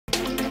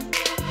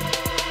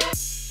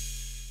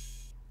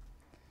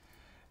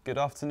Good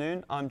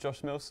afternoon, I'm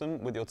Josh Milsom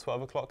with your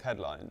 12 o'clock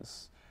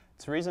headlines.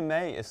 Theresa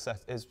May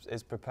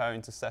is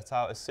preparing to set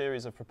out a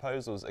series of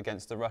proposals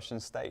against the Russian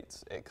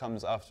state. It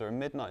comes after a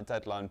midnight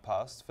deadline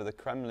passed for the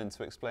Kremlin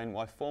to explain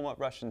why former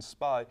Russian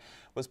spy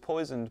was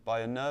poisoned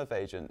by a nerve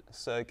agent.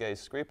 Sergei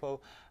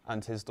Skripal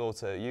and his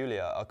daughter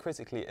Yulia are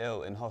critically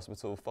ill in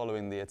hospital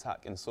following the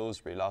attack in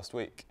Salisbury last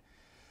week.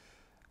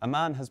 A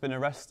man has been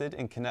arrested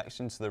in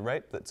connection to the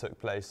rape that took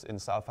place in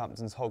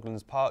Southampton's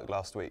Hoglands Park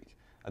last week.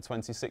 A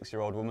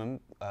 26-year-old woman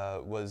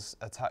was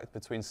attacked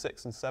between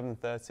 6 and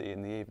 7:30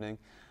 in the evening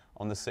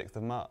on the 6th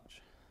of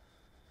March.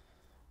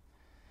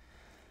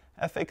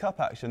 FA Cup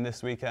action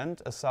this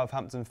weekend as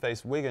Southampton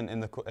face Wigan in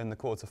the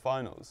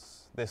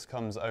quarter-finals. This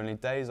comes only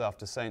days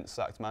after Saints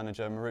sacked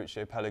manager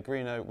Mauricio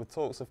Pellegrino, with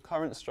talks of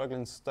current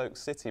struggling Stoke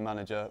City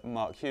manager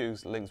Mark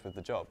Hughes linked with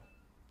the job.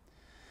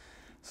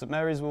 St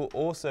Mary's will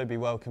also be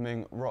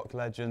welcoming rock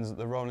legends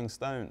the Rolling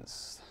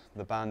Stones.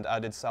 The band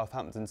added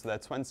Southampton to their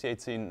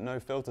 2018 No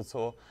Filter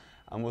tour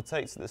and will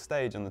take to the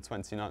stage on the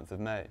 29th of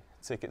May.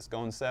 Tickets go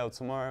on sale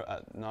tomorrow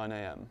at 9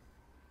 AM.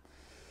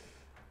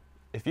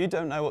 If you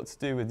don't know what to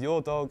do with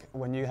your dog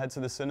when you head to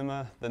the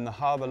cinema, then the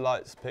Harbour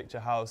Lights Picture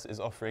House is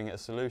offering a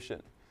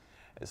solution.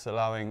 It's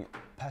allowing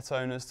pet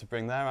owners to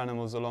bring their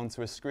animals along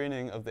to a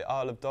screening of the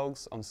Isle of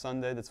Dogs on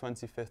Sunday the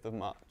 25th of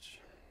March.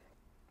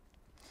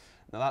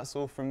 Now that's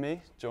all from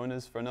me. Join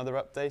us for another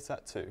update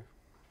at 2.